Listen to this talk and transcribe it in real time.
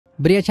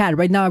But yeah, chat,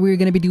 right now we're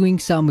gonna be doing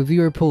some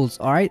viewer pulls,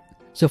 alright?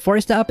 So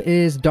first up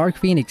is Dark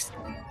Phoenix.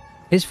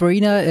 His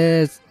furina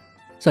is...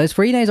 So his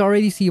furina is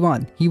already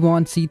C1. He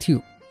wants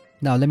C2.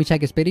 Now, let me check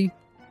his pity.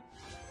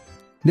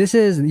 This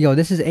is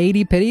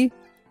 80 pity.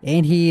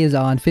 And he is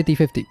on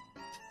 50-50.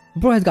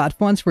 Bro has got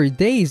funds for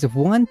days of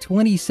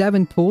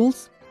 127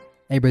 pulls.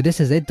 Hey bro, this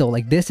is it though.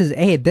 Like, this is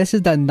it. This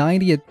is the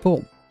 90th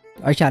pull.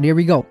 Alright chat, here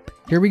we go.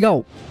 Here we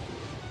go.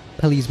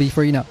 Please be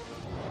furina.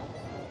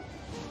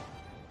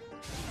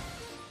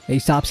 Hey,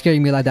 stop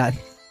scaring me like that.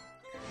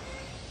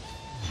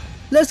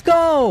 Let's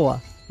go!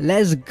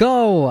 Let's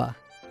go!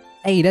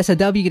 Hey, that's a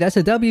W. That's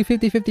a W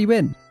 50-50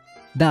 win.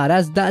 Nah,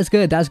 that's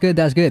good. That's good.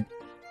 That's good.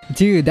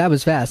 Dude, that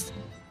was fast.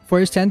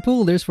 First 10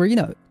 pull, there's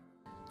furina.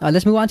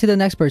 Let's move on to the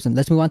next person.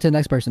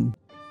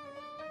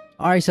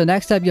 Alright, so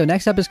next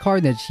up is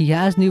Carnage. He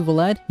has new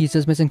Valette. He's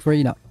just missing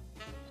furina.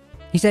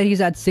 He said he's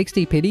at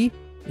 60 pity.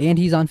 And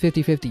he's on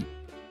 50-50.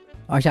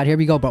 Alright, chat, here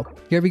we go, bro.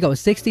 Here we go.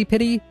 60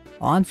 pity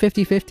on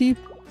 50-50.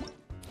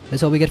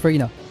 That's what we get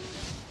furina.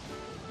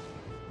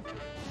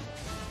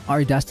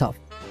 Alright, that's tough.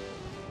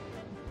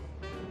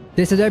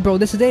 This is it, bro.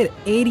 This is it.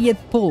 80th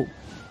pull.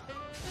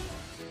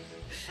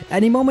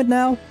 Any moment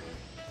now.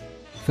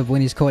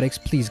 Favoni's Codex,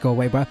 please go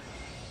away, bro.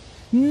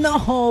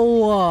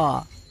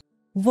 No!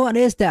 What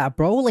is that,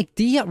 bro? Like,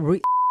 do you bro,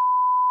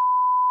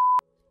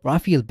 I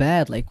feel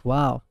bad. Like,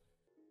 wow.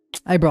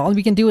 Hey, bro, all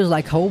we can do is,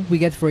 like, hope we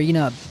get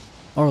furina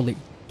early.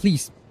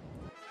 Please.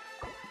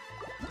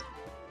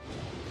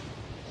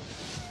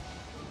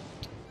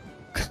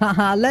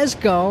 Haha, let's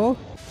go.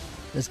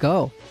 Let's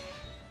go.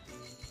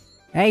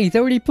 Hey,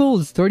 30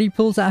 pulls. 30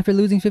 pulls after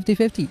losing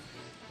 50-50.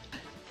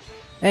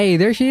 Hey,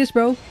 there she is,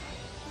 bro.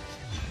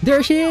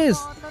 There she is.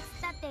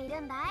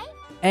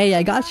 Hey,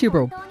 I got you,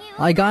 bro.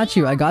 I got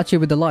you. I got you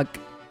with the luck.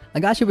 I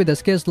got you with the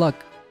skills luck.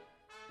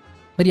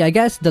 But yeah, I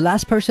guess the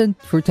last person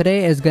for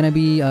today is gonna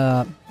be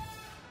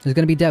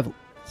Devil.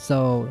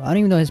 So I don't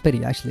even know his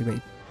pity. Actually,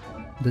 wait.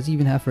 Does he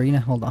even have Furina?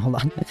 Hold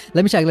on.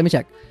 Let me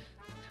check.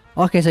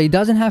 Okay, so he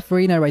doesn't have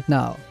Furina right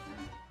now,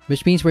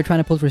 which means we're trying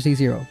to pull for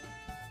C0.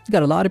 He's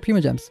got a lot of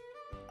Prima Gems.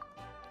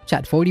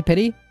 Chat, 40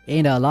 pity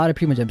and a lot of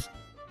Prima Gems.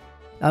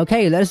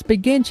 Okay, let us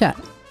begin, chat.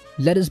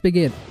 Let us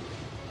begin.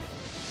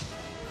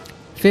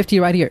 50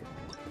 right here.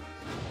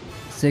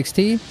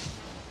 60.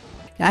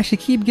 Actually,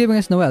 keep giving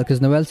us Noelle,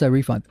 because Noelle's a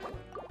refund.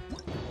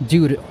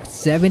 Dude,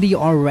 70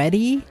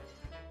 already?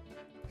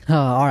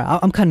 Alright,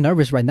 I'm kind of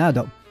nervous right now,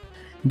 though.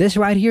 This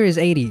right here is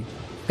 80.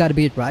 Gotta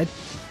be it, right?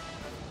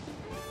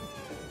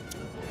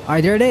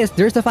 Alright, there it is.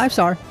 There's the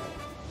 5-star.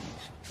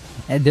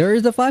 And there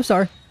is the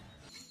 5-star.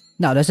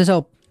 Now, let's just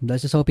hope.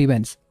 Let's just hope he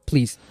wins.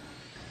 Please.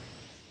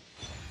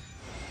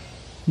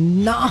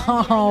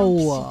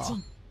 No!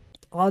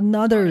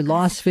 Another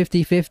lost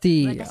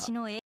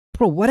 50-50.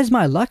 Bro, what is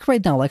my luck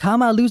right now? Like, how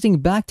am I losing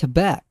back to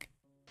back?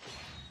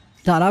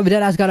 Nah, now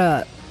that I've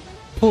gotta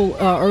pull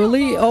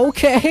early.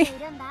 Okay.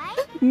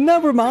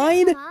 Never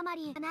mind.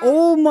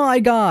 Oh my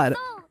god.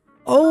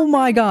 Oh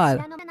my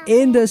god.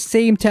 In the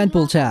same 10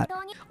 pull, chat.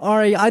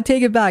 Alright, I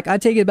take it back.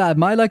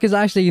 My luck is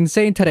actually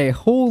insane today.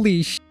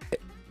 Holy shit.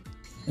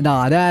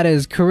 Nah, that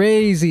is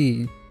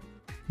crazy.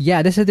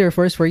 Yeah, this is their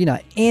first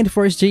Furina and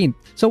first Jean.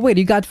 So wait,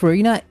 you got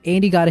Furina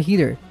and you got a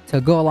healer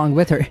to go along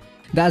with her.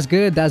 That's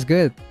good, that's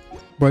good.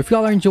 Bro, if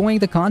y'all are enjoying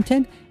the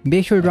content,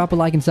 make sure to drop a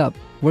like and sub.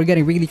 We're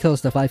getting really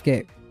close to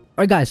 5k.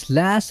 Alright guys,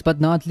 last but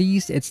not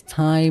least, it's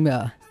time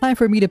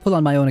for me to pull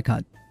on my own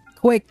account.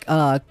 Quick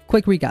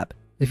recap,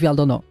 if y'all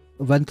don't know.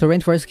 When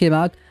Chlorine first came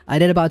out, I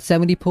did about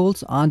 70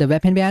 pulls on the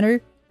weapon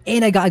banner,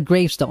 and I got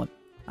Gravestone.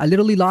 I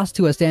literally lost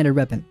to a standard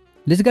weapon.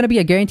 This is gonna be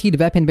a guaranteed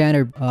weapon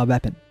banner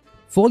weapon.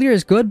 Foliar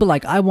is good, but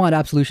like, I want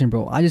Absolution,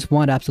 bro. I just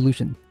want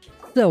Absolution.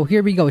 So,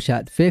 here we go,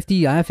 chat.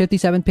 50, I have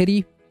 57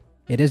 pity.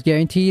 It is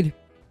guaranteed.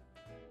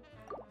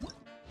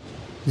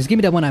 Just give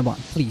me the one I want,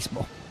 please,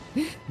 bro.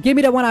 Give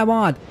me the one I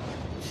want.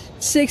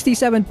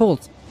 67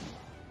 pulls.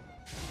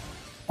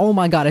 Oh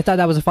my god, I thought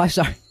that was a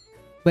 5-star.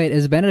 Wait,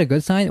 is Bennett a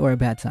good sign or a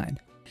bad sign?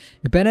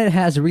 Bennett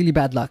has really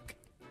bad luck.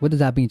 What does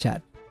that mean,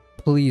 chat?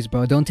 Please,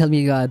 bro, don't tell me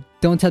you got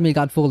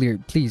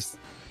Foliar, please.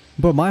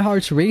 Bro, my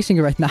heart's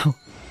racing right now.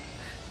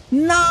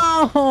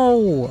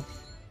 No!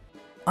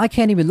 I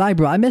can't even lie,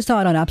 bro. I missed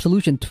out on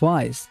Absolution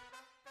twice.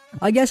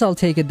 I guess I'll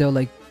take it though.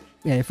 Like,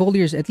 yeah,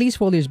 Folier's, at least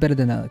Folier's better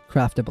than a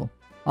craftable.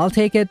 I'll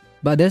take it,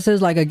 but this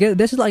is like a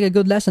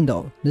good lesson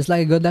though. This is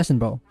like a good lesson,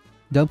 bro.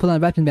 Don't pull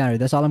on weapon banner.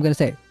 That's all I'm gonna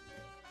say.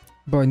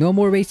 Bro, no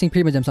more wasting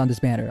Prima Gems on this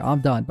banner.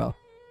 I'm done, bro.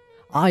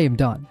 I am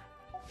done.